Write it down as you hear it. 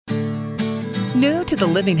New to the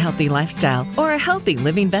living healthy lifestyle or a healthy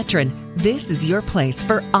living veteran, this is your place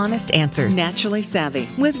for honest answers. Naturally Savvy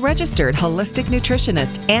with registered holistic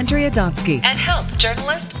nutritionist Andrea Donsky and health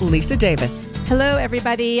journalist Lisa Davis. Hello,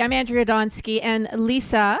 everybody. I'm Andrea Donsky, and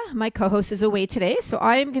Lisa, my co-host, is away today, so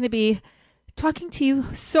I'm going to be talking to you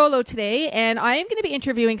solo today, and I am going to be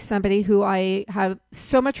interviewing somebody who I have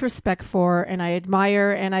so much respect for and I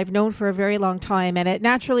admire and I've known for a very long time. And at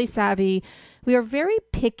Naturally Savvy, we are very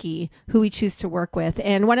picky who we choose to work with.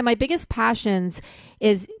 And one of my biggest passions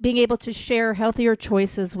is being able to share healthier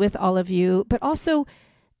choices with all of you, but also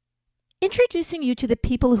introducing you to the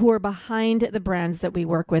people who are behind the brands that we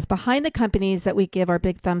work with, behind the companies that we give our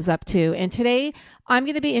big thumbs up to. And today, I'm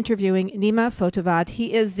going to be interviewing Nima Fotovad.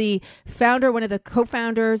 He is the founder, one of the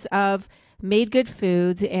co-founders of MadeGood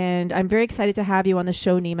Foods, and I'm very excited to have you on the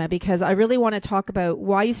show, Nima, because I really want to talk about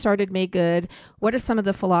why you started MadeGood, what are some of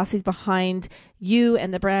the philosophies behind you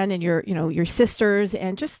and the brand and your sisters,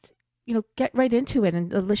 and just get right into it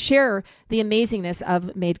and share the amazingness of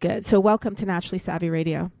MadeGood. So welcome to Naturally Savvy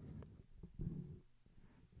Radio.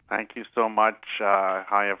 Thank you so much.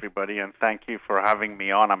 Hi, everybody, and thank you for having me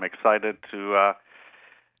on. I'm excited to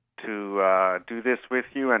do this with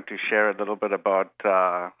you and to share a little bit about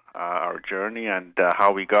our journey and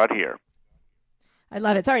how we got here. I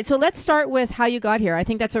love it. All right, so let's start with how you got here. I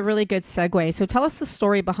think that's a really good segue. So tell us the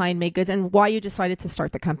story behind MadeGood and why you decided to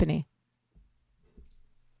start the company.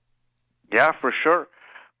 Yeah, for sure.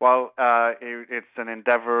 Well, it's an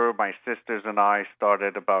endeavor my sisters and I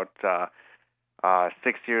started about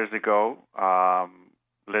 6 years ago,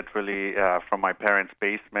 literally from my parents'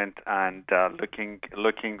 basement, and looking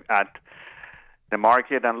at the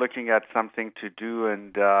market and looking at something to do,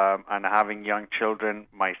 and having young children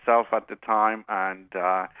myself at the time, and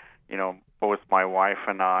both my wife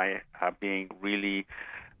and I being really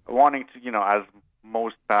wanting to, as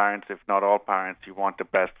most parents, if not all parents, you want the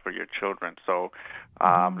best for your children. So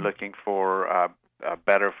looking for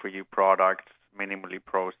better for you products, minimally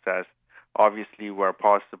processed. Obviously, where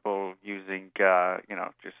possible, using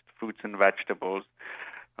just fruits and vegetables.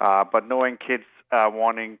 But knowing kids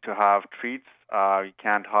wanting to have treats, you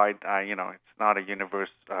can't hide. It's not a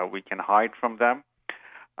universe we can hide from them.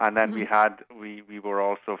 And then we were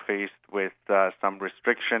also faced with some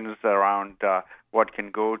restrictions around what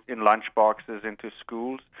can go in lunch boxes into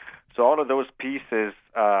schools. So all of those pieces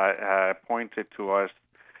pointed to us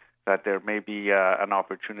that there may be an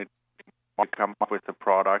opportunity to come out with a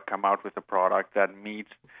product that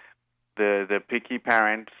meets the picky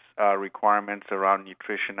parents' requirements around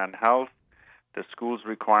nutrition and health, the school's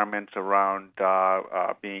requirements around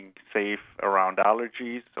being safe around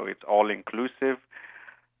allergies, so it's all inclusive,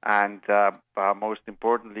 and most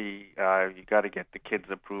importantly, you got to get the kids'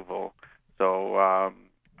 approval. So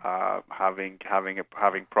having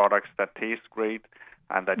products that taste great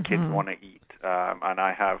and that kids want to eat, and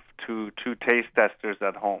I have two taste testers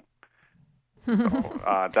at home.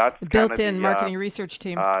 So that's built-in marketing research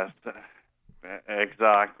team.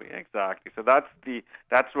 Exactly. So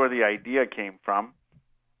that's where the idea came from,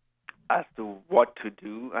 as to what to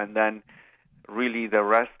do, and then really the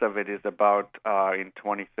rest of it is about in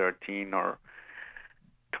 2013 or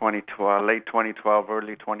 2012, late 2012,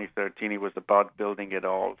 early 2013. It was about building it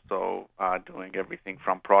all. So doing everything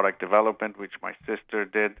from product development, which my sister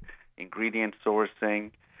did, ingredient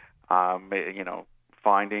sourcing,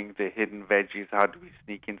 finding the hidden veggies. How do we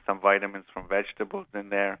sneak in some vitamins from vegetables in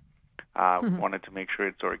there? Wanted to make sure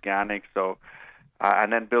it's organic. So,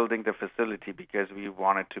 and then building the facility, because we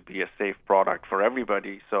wanted to be a safe product for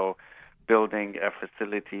everybody. So building a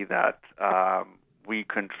facility that we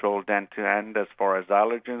controlled end to end as far as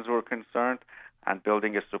allergens were concerned, and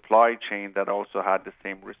building a supply chain that also had the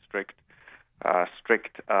same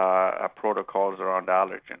strict protocols around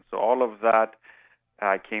allergens. So all of that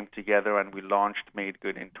came together, and we launched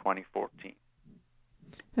MadeGood in 2014.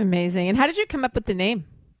 Amazing. And how did you come up with the name?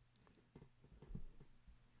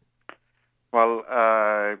 Well,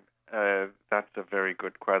 that's a very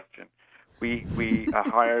good question. We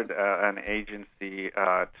hired an agency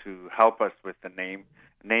to help us with the name.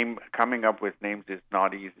 Coming up with names is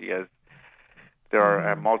not easy, as there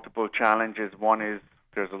are multiple challenges. One is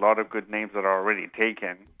there's a lot of good names that are already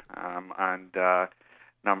taken, and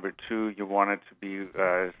number two, you want it to be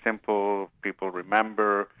simple, people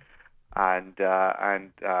remember, and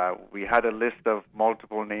we had a list of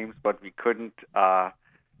multiple names, but we couldn't.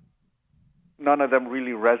 None of them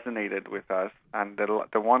really resonated with us, and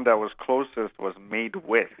the one that was closest was Made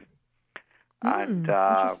With, and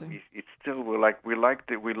we liked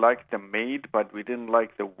the Made, but we didn't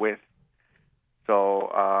like the With.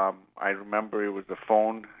 So I remember it was a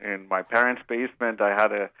phone in my parents' basement. I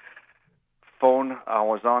had a phone. I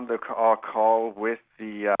was on the call with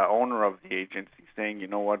the owner of the agency, saying, you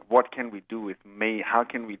know what can we do with Made? How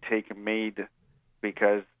can we take Made?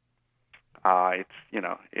 Because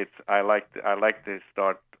it's I like to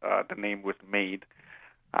start the name with Made,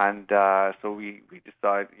 and so we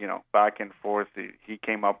decide, back and forth. He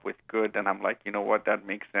came up with Good, and I'm like, you know what, that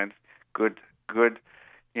makes sense. Good.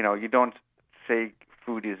 You don't say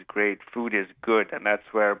food is great, food is good, and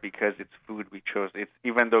that's where, because it's food, we chose it.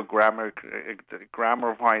 Even though grammar-wise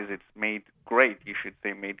it's made great, you should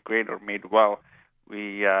say made great or made well.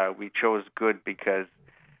 We chose good because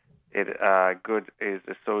it good is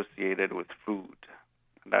associated with food.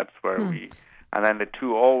 And that's where and then the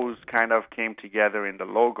two O's kind of came together in the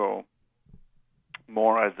logo,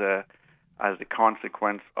 more as a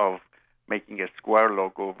consequence of making a square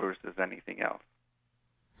logo versus anything else.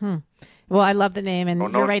 Well, I love the name, and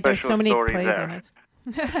you're right. There's so many plays there. in it.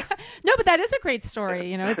 No, but that is a great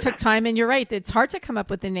story. It took time, and you're right. It's hard to come up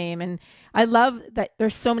with a name, and I love that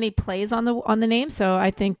there's so many plays on the name. So I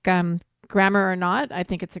think, grammar or not, I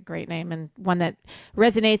think it's a great name and one that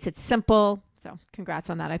resonates. It's simple. So congrats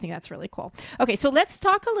on that. I think that's really cool. Okay, so let's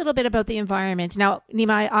talk a litlittle bit about the environment. Now,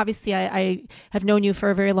 Nima, obviously I have known you for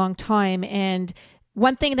a very long time, and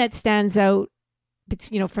one thing that stands out,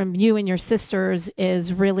 from you and your sisters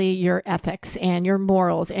is really your ethics and your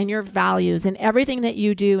morals and your values, and everything that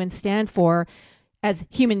you do and stand for as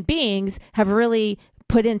human beings have been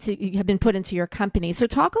put into your company. So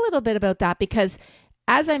talk a little bit about that, because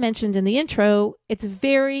as I mentioned in the intro, it's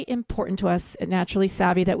very important to us at Naturally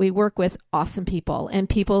Savvy that we work with awesome people and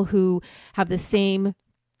people who have the same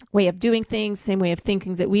way of doing things, same way of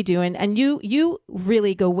thinking that we do. And you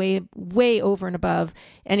really go way over and above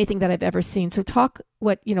anything that I've ever seen. So talk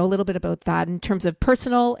a little bit about that in terms of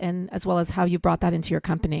personal, and as well as how you brought that into your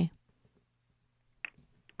company.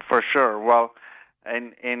 For sure. Well,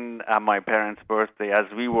 in my parents' birthday, as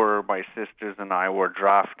my sisters and I were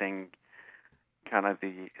drafting kind of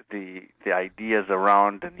the ideas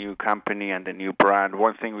around the new company and the new brand,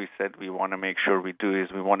 one thing we said we want to make sure we do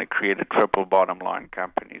is we want to create a triple bottom line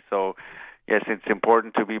company. So yes, it's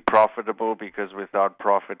important to be profitable, because without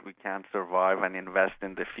profit we can't survive and invest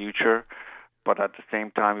in the future. But at the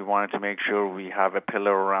same time, we wanted to make sure we have a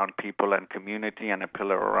pillar around people and community, and a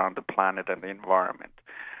pillar around the planet and the environment.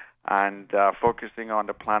 And focusing on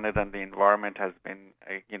the planet and the environment has been,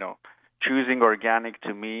 choosing organic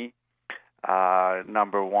to me.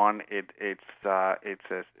 Number one, it's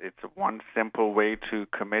one simple way to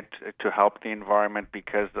commit to help the environment,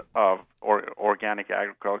 because of organic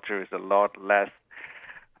agriculture is a lot less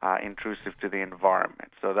intrusive to the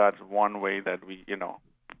environment. So that's one way that we,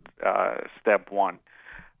 step one.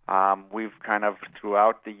 We've kind of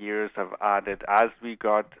throughout the years have added, have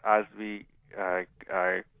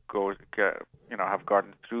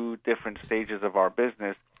gotten through different stages of our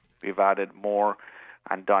business, we've added more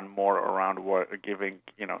and done more around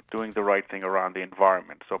doing the right thing around the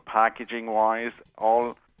environment. So packaging-wise,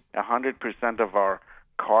 100% of our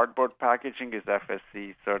cardboard packaging is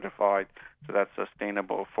FSC certified, so that's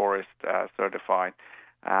Sustainable Forest certified.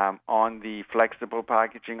 On the flexible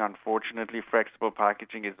packaging, unfortunately, flexible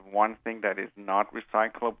packaging is one thing that is not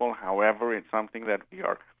recyclable. However, it's something that we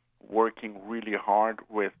are working really hard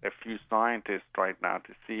with a few scientists right now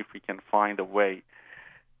to see if we can find a way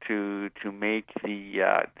to make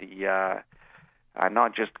the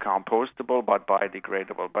not just compostable but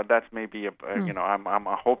biodegradable. But that's maybe I'm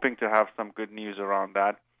hoping to have some good news around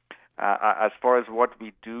that. As far as what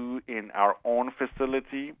we do in our own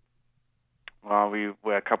facility,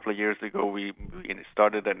 a couple of years ago we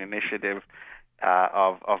started an initiative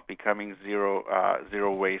of becoming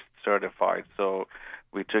zero waste certified. So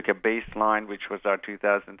we took a baseline, which was our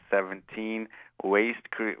 2017 waste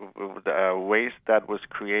that was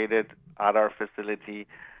created at our facility,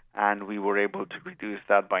 and we were able to reduce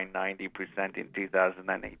that by 90% in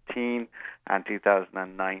 2018 and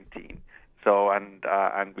 2019. So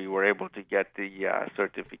and we were able to get the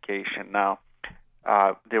certification. Now,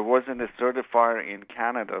 there wasn't a certifier in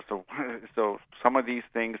Canada, so some of these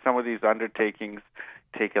undertakings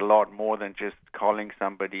take a lot more than just calling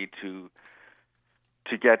somebody to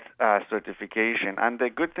get certification. And the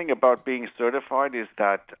good thing about being certified is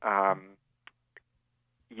that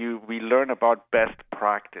we learn about best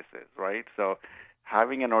practices, right? So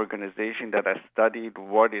having an organization that has studied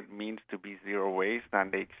what it means to be zero waste,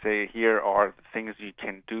 and they say here are the things you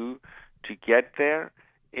can do to get there,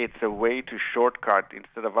 it's a way to shortcut.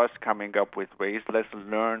 Instead of us coming up with ways, let's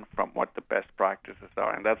learn from what the best practices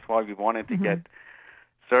are. And that's why we wanted to get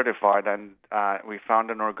certified, and we found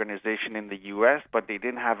an organization in the U.S., but they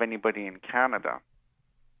didn't have anybody in Canada.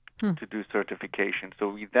 to do certification. So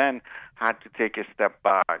we then had to take a step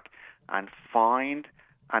back and find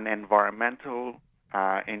an environmental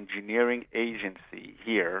engineering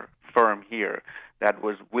firm here, that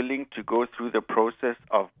was willing to go through the process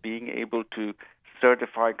of being able to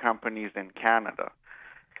certify companies in Canada,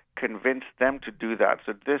 convince them to do that.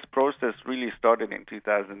 So this process really started in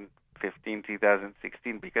 2015,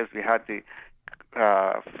 2016, because we had to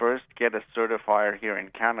first get a certifier here in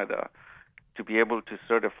Canada to be able to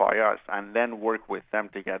certify us, and then work with them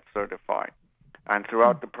to get certified. And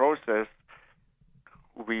throughout the process,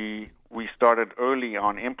 we started early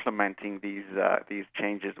on implementing these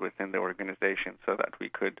changes within the organization, so that we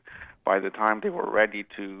could, by the time they were ready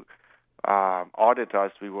to audit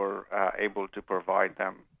us, we were able to provide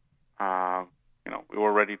them. We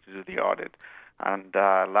were ready to do the audit. And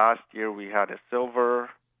last year we had a silver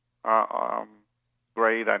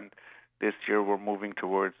grade, and this year we're moving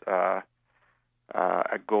towards a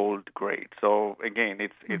gold grade. So again,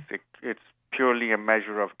 it's purely a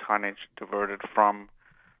measure of tonnage diverted from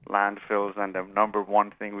landfills, and the number one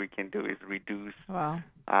thing we can do is reduce,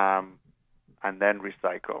 and then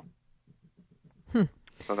recycle.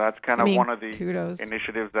 So that's kind of one of the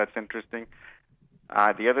initiatives that's interesting.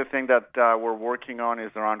 The other thing that we're working on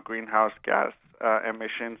is around greenhouse gas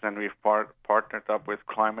emissions, and we've partnered up with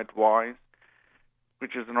ClimateWise,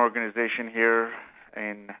 which is an organization here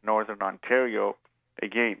in Northern Ontario.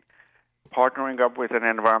 Again, partnering up with an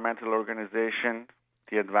environmental organization,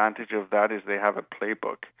 the advantage of that is they have a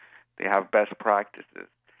playbook. They have best practices.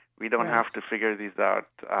 We don't have to figure these out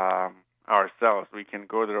ourselves. We can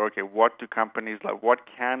go there, okay, what do companies like? What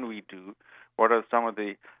can we do? What are some of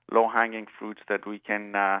the low-hanging fruits that we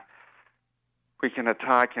can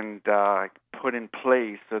attack and put in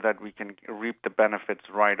place so that we can reap the benefits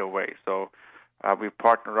right away? So we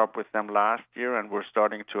partnered up with them last year, and we're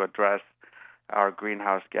starting to address our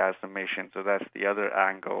greenhouse gas emissions. So that's the other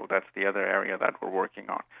angle. That's the other area that we're working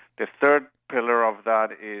on. The third pillar of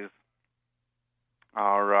that is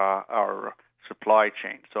our supply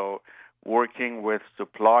chain. So working with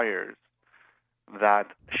suppliers that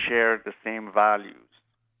share the same values,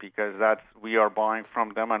 because we are buying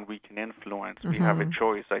from them and we can influence. We have a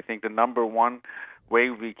choice. I think the number one way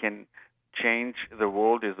we can change the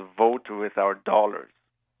world is vote with our dollars.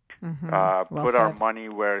 Put our money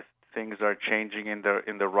where things are changing in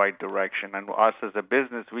the right direction. And us as a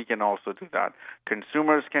business, we can also do that.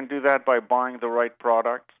 Consumers can do that by buying the right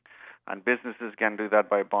products, and businesses can do that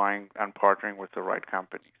by buying and partnering with the right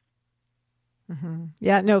companies.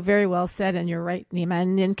 Yeah, no, very well said. And you're right, Nima.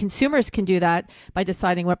 And consumers can do that by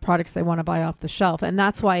deciding what products they want to buy off the shelf. And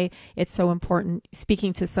that's why it's so important,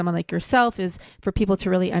 speaking to someone like yourself, is for people to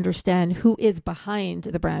really understand who is behind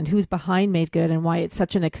the brand, who's behind MadeGood, and why it's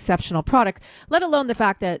such an exceptional product, let alone the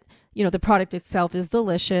fact that, the product itself is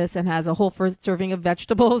delicious and has a whole first serving of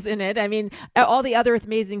vegetables in it. I mean, all the other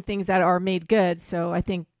amazing things that are MadeGood. So I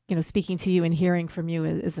think, speaking to you and hearing from you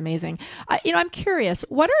is amazing. I'm curious,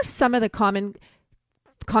 what are some of the common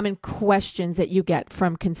questions that you get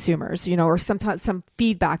from consumers, or sometimes some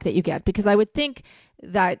feedback that you get? Because I would think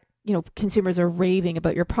that, consumers are raving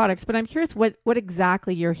about your products, but I'm curious what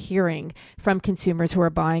exactly you're hearing from consumers who are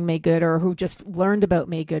buying MadeGood or who just learned about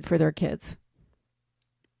MadeGood for their kids.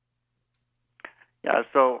 Yeah,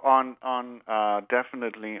 so on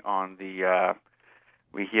definitely on the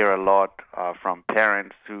we hear a lot from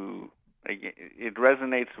parents who, it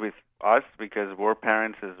resonates with us because we're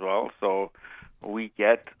parents as well. So we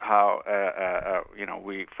get how,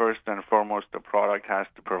 we first and foremost, the product has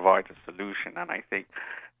to provide a solution. And I think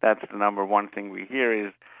that's the number one thing we hear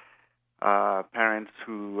is parents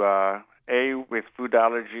who, with food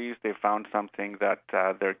allergies, they found something that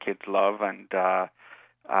their kids love, and the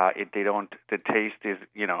taste is,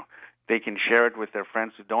 they can share it with their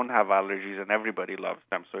friends who don't have allergies, and everybody loves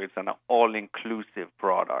them. So it's an all-inclusive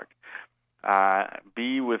product.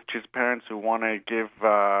 B, with just parents who want to give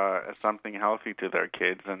something healthy to their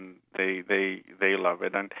kids, and they love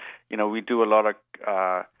it. And we do a lot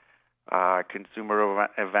of consumer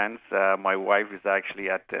events. My wife is actually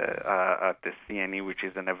at the CNE, which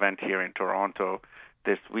is an event here in Toronto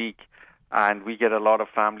this week, and we get a lot of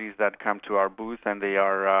families that come to our booth, and they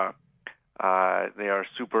are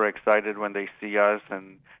super excited when they see us,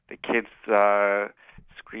 and the kids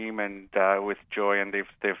scream and with joy, and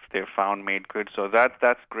they've found MadeGood. So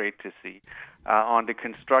that's great to see. On the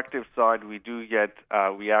constructive side, we do get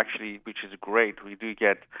which is great. We do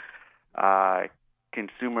get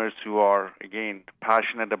consumers who are again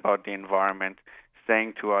passionate about the environment,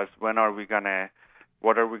 saying to us, what are we gonna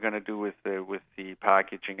do with the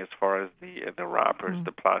packaging as far as the wrappers,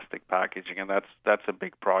 the plastic packaging, and that's a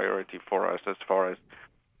big priority for us as far as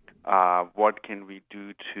what can we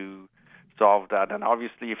do to solve that? And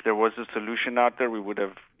obviously, if there was a solution out there, we would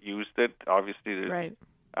have used it. Obviously, Right.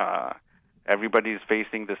 everybody is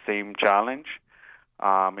facing the same challenge.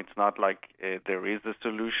 It's not like there is a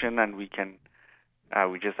solution and we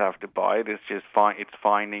just have to buy it. It's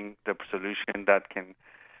finding the solution that can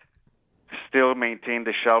still maintain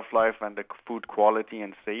the shelf life and the food quality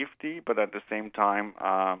and safety, but at the same time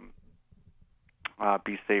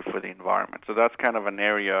be safe for the environment. So that's kind of an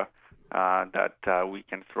area that we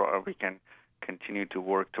can continue to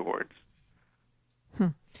work towards.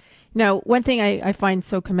 Now, one thing I find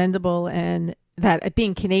so commendable and that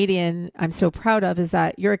being Canadian, I'm so proud of is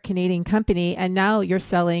that you're a Canadian company and now you're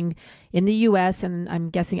selling in the U.S. and I'm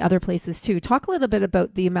guessing other places too. Talk a little bit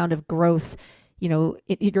about the amount of growth,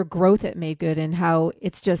 your growth at MadeGood and how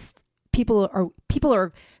it's just people are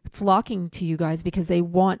flocking to you guys because they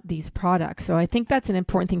want these products. So I think that's an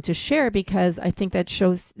important thing to share because I think that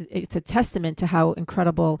shows it's a testament to how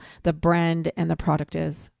incredible the brand and the product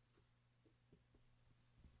is.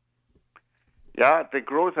 Yeah, the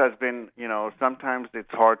growth has been, sometimes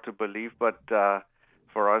it's hard to believe, but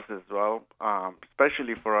for us as well,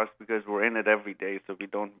 especially for us because we're in it every day, so we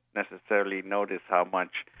don't necessarily notice how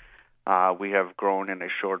much we have grown in a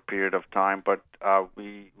short period of time. But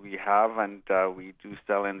we have, and we do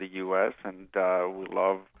sell in the U.S., and we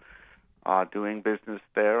love doing business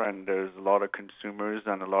there. And there's a lot of consumers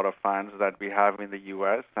and a lot of fans that we have in the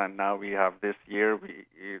U.S. And now we have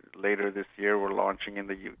later this year, we're launching in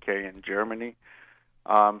the U.K. and Germany.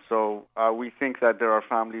 So we think that there are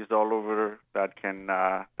families all over that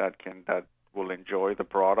will enjoy the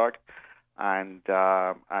product, and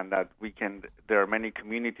that there are many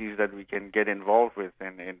communities that we can get involved with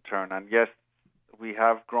in turn. And yes, we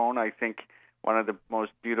have grown. I think one of the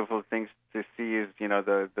most beautiful things to see is,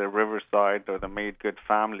 the Riverside or the MadeGood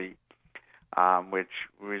family, which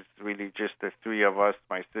was really just the three of us,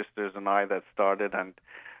 my sisters and I, that started. And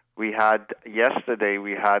yesterday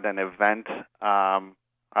we had an event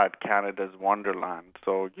at Canada's Wonderland.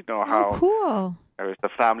 So you know how cool. There was a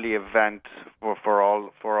family event for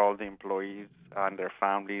all the employees and their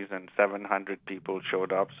families, and 700 people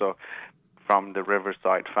showed up. So from the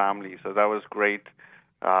Riverside family, so that was great.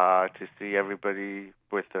 To see everybody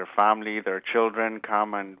with their family, their children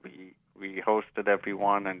come, and we hosted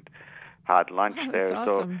everyone and had lunch there. That's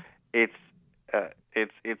awesome. So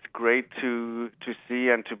it's great to see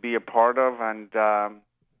and to be a part of, and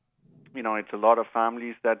it's a lot of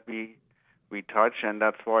families that we touch, and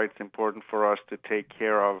that's why it's important for us to take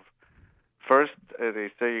care of. First,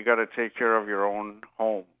 they say you got to take care of your own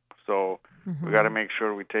home. So we got to make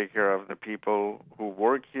sure we take care of the people who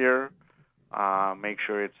work here. Make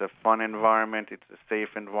sure it's a fun environment, it's a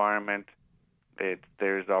safe environment.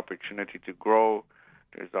 There's opportunity to grow,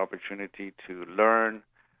 there's opportunity to learn,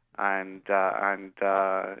 and that's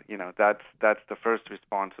the first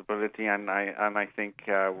responsibility. And I think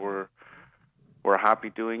we're happy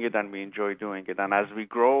doing it, and we enjoy doing it. And as we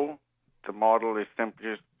grow, the model is simply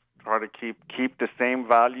just try to keep the same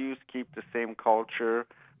values, keep the same culture,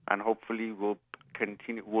 and hopefully we'll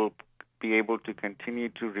be able to continue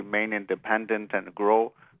to remain independent and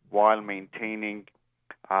grow while maintaining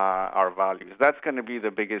our values. That's going to be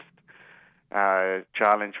the biggest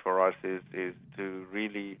challenge for us is to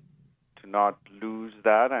really to not lose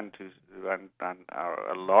that, and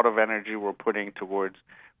a lot of energy we're putting towards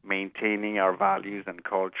maintaining our values and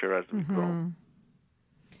culture as we grow.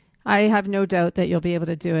 I have no doubt that you'll be able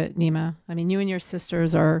to do it, Nima. I mean, you and your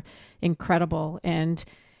sisters are incredible, and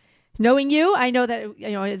knowing you, I know that,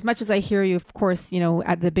 as much as I hear you, of course,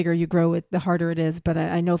 the bigger you grow, the harder it is. But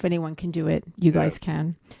I know if anyone can do it, you guys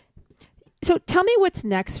can. So tell me what's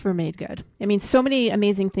next for MadeGood. I mean, so many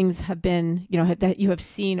amazing things have been, that you have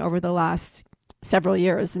seen over the last several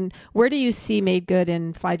years. And where do you see MadeGood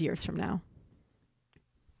in 5 years from now?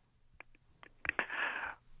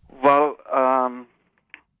 Well,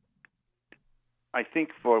 I think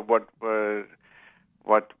for what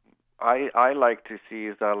I like to see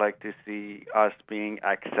is I like to see us being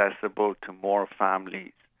accessible to more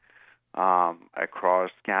families across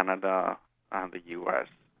Canada and the U.S.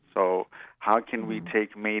 So how can we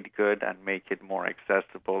take MadeGood and make it more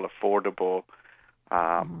accessible, affordable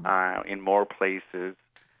in more places,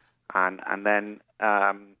 and then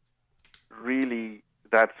really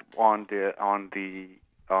that's on the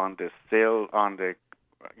sales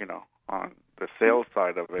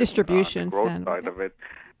side of it, distribution the growth side of it,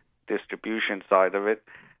 distribution side of it,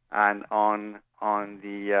 and on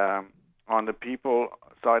the people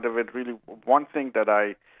side of it. Really, one thing that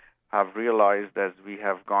I have realized as we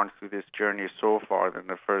have gone through this journey so far in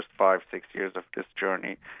the first 5-6 years of this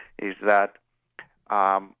journey is that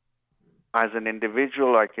as an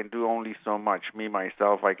individual, I can do only so much. Me,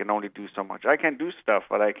 myself, I can only do so much. I can do stuff,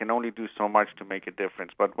 but I can only do so much to make a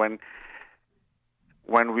difference. But when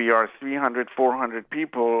we are 300, 400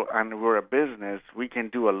 people and we're a business, we can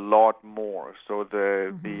do a lot more. So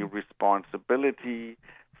the responsibility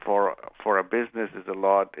for a business is a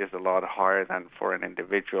lot higher than for an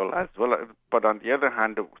individual as well. But on the other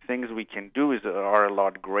hand, the things we can do are a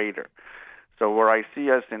lot greater. So where I see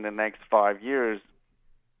us in the next 5 years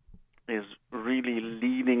is really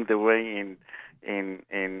leading the way in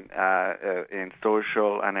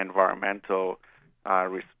social and environmental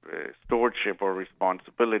stewardship or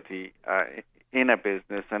responsibility in a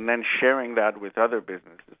business, and then sharing that with other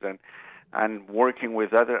businesses and working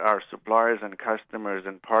with our suppliers and customers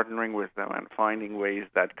and partnering with them and finding ways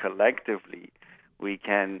that collectively we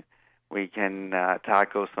can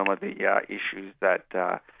tackle some of the issues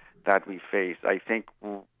that we face. I think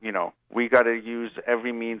we got to use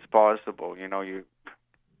every means possible.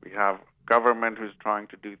 We have government who's trying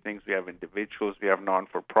to do things. We have individuals. We have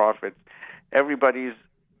non-for-profits. Everybody's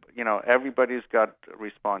got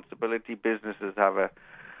responsibility. Businesses have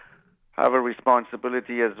a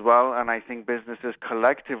responsibility as well, and I think businesses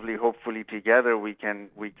collectively, hopefully together, we can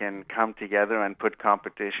come together and put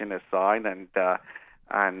competition aside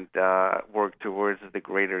and work towards the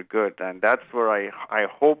greater good. And that's where I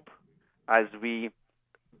hope as we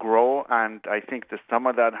grow, and I think some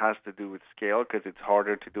of that has to do with scale because it's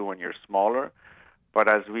harder to do when you're smaller. But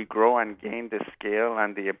as we grow and gain the scale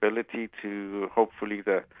and the ability to, hopefully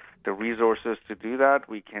the resources to do that,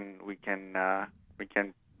 we can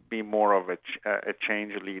be more of a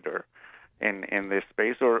change leader in this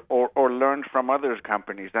space, or learn from other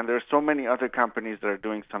companies. And there's so many other companies that are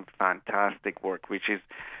doing some fantastic work, which is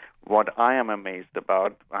what I am amazed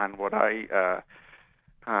about, and what I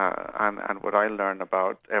learn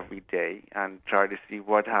about every day, and try to see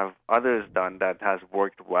what have others done that has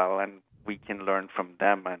worked well, and we can learn from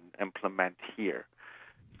them and implement here.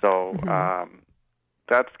 So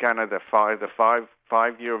that's kind of the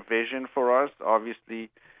five-year vision for us.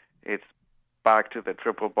 Obviously, it's back to the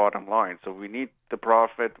triple bottom line. So we need the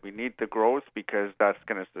profit, we need the growth, because that's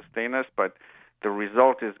going to sustain us. But the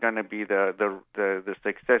result is going to be the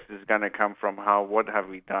success is going to come from what have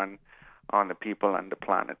we done on the people and the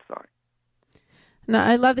planet side. No,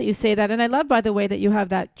 I love that you say that. And I love, by the way, that you have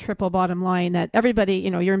that triple bottom line, that everybody,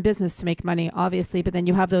 you're in business to make money, obviously, but then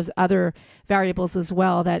you have those other variables as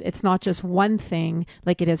well, that it's not just one thing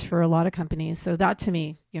like it is for a lot of companies. So that, to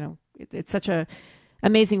me, it's such a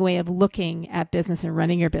amazing way of looking at business and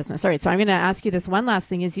running your business. All right, so I'm going to ask you this one last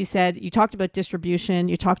thing. Is you said, you talked about distribution,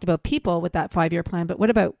 you talked about people with that 5-year plan, but what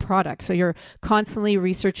about products? So you're constantly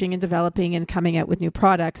researching and developing and coming out with new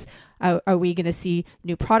products. Are we going to see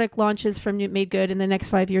new product launches from MadeGood in the next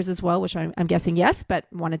 5 years as well? Which I'm guessing yes, but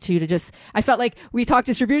wanted you to just, I felt like we talked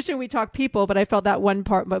distribution, we talked people, but I felt that one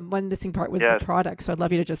missing part was the product. So I'd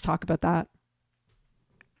love you to just talk about that.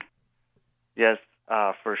 Yes.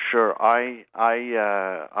 For sure. I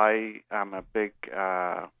am a big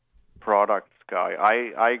products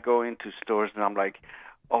guy. I go into stores and I'm like,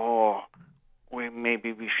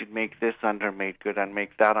 maybe we should make this under MadeGood and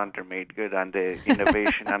make that under MadeGood, and the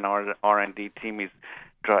innovation and our R&D team is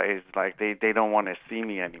like they don't want to see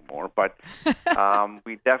me anymore. But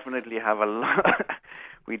we definitely have a lot.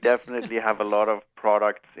 We definitely have a lot of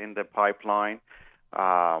products in the pipeline.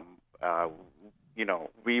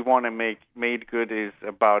 We want to make MadeGood is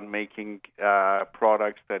about making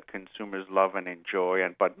products that consumers love and enjoy,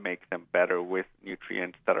 but make them better with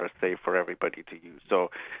nutrients that are safe for everybody to use.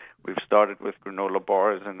 So we've started with granola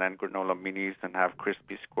bars and then granola minis and have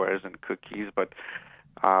crispy squares and cookies, but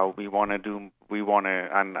we have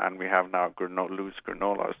now loose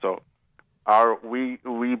granola. So we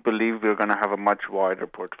believe we're going to have a much wider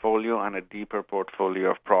portfolio and a deeper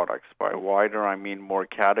portfolio of products. By wider, I mean more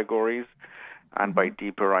categories. And by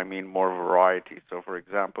deeper, I mean more variety. So, for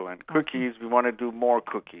example, in cookies, we want to do more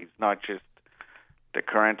cookies, not just the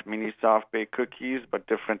current mini soft bake cookies, but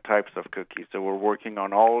different types of cookies. So we're working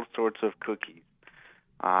on all sorts of cookies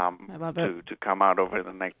to come out over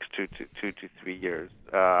the next 2 to 3 years.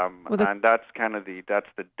 And that's kind of the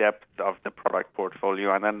depth of the product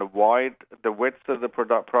portfolio, and then the width of the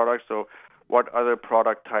product. So what other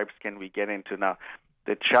product types can we get into now?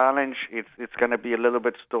 The challenge, it's going to be a little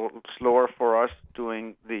bit slower for us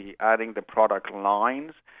adding the product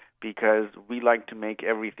lines, because we like to make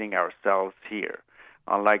everything ourselves here.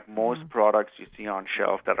 Unlike most products you see on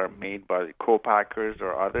shelf that are made by co-packers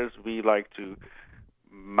or others, we like to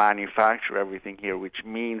manufacture everything here, which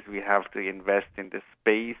means we have to invest in the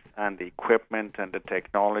space and the equipment and the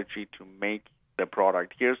technology to make the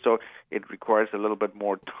product here. So it requires a little bit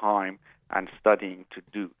more time and studying to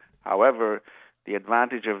do. However, the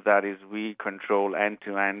advantage of that is we control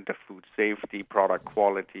end-to-end the food safety, product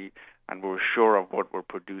quality, and we're sure of what we're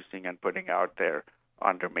producing and putting out there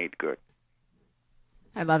under MadeGood.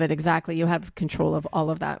 I love it. Exactly. You have control of all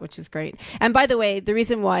of that, which is great. And by the way, the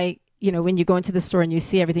reason why, when you go into the store and you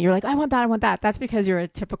see everything, you're like, I want that, I want that. That's because you're a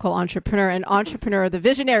typical entrepreneur, and entrepreneur are the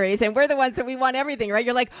visionaries, and we're the ones that we want everything, right?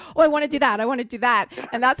 You're like, oh, I want to do that. I want to do that.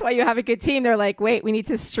 And that's why you have a good team. They're like, wait, we need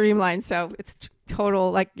to streamline. So it's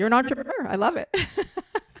total, like, you're an entrepreneur. I love it.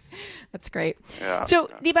 That's great. Yeah. So,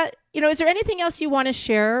 Nima, is there anything else you want to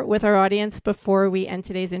share with our audience before we end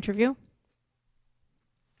today's interview?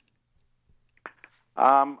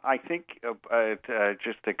 I think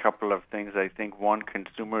just a couple of things. I think one,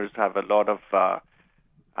 consumers have a lot of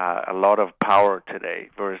power today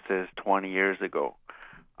versus 20 years ago,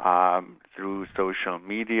 through social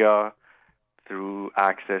media, through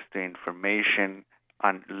access to information,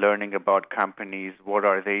 and learning about companies. What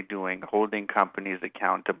are they doing? Holding companies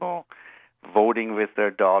accountable, voting with their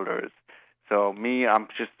dollars. So I'm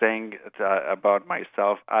just saying about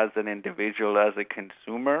myself as an individual, as a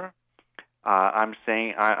consumer. I'm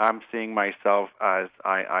seeing myself as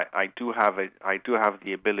I do have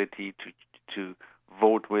the ability to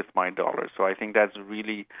vote with my dollars. So I think that's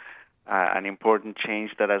really an important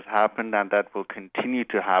change that has happened, and that will continue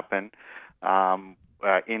to happen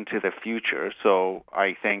into the future. So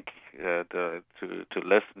I think to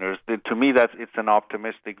listeners, to me, it's an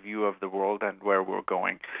optimistic view of the world and where we're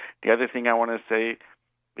going. The other thing I want to say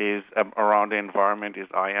is around the environment is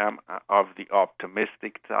I am of the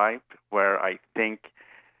optimistic type, where I think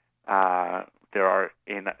there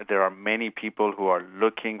are many people who are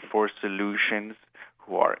looking for solutions,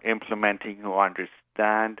 who are implementing, who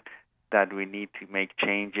understand that we need to make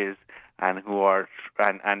changes, and who are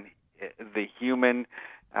and the human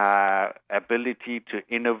ability to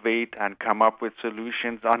innovate and come up with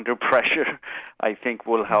solutions under pressure, I think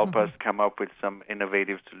will help us come up with some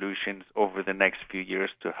innovative solutions over the next few years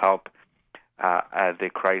to help the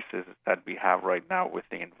crisis that we have right now with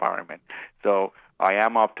the environment. So I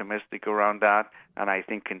am optimistic around that, and I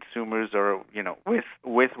think consumers are,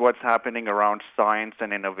 with what's happening around science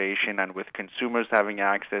and innovation, and with consumers having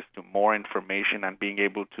access to more information and being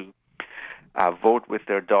able to vote with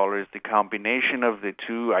their dollars, the combination of the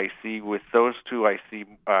two, I see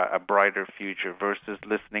a brighter future versus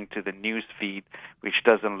listening to the news feed, which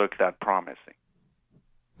doesn't look that promising.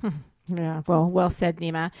 Yeah, well said,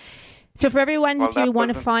 Nima. So for everyone, if you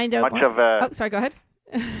want to find out... sorry, go ahead.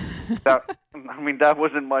 That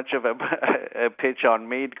wasn't much of a pitch on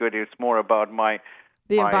MadeGood. It's more about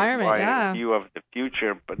the environment, my view of the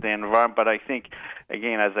future, but the environment. But I think,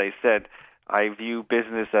 again, as I said, I view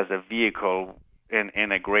business as a vehicle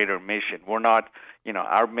in a greater mission. We're not,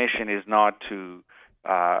 our mission is not to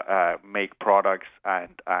make products and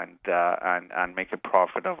make a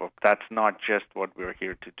profit of it. That's not just what we're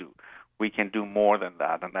here to do. We can do more than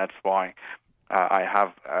that, and that's why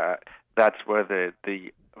that's where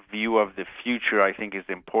the view of the future, I think, is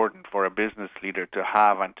important for a business leader to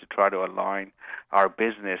have, and to try to align our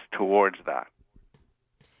business towards that.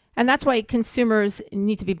 And that's why consumers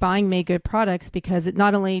need to be buying MadeGood products, because it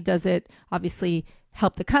not only does it obviously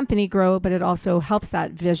help the company grow, but it also helps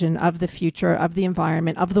that vision of the future, of the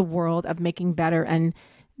environment, of the world, of making better and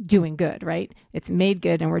doing good, right? It's made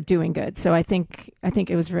good and we're doing good. So I think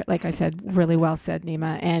it was, like I said, really well said,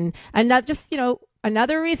 Nima. And not just,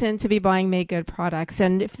 another reason to be buying MadeGood products.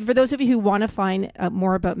 And for those of you who want to find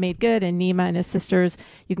more about MadeGood and Nima and his sisters,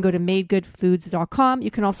 you can go to madegoodfoods.com.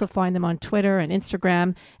 You can also find them on Twitter and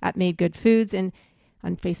Instagram at MadeGoodFoods, and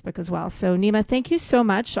on Facebook as well. So Nima, thank you so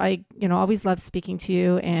much. I always love speaking to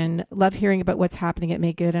you and love hearing about what's happening at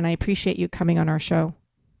MadeGood, and I appreciate you coming on our show.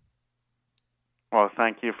 Well,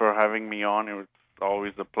 thank you for having me on. It was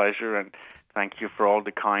always a pleasure, and thank you for all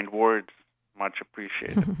the kind words. Much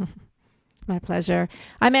appreciated. My pleasure.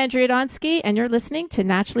 I'm Andrea Donsky, and you're listening to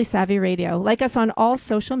Naturally Savvy Radio. Like us on all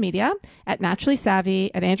social media at Naturally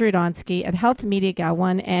Savvy, at Andrea Donsky, at Health Media Gal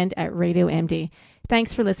 1, and at Radio MD.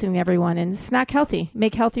 Thanks for listening, everyone, and snack healthy.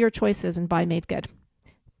 Make healthier choices and buy MadeGood.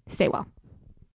 Stay well.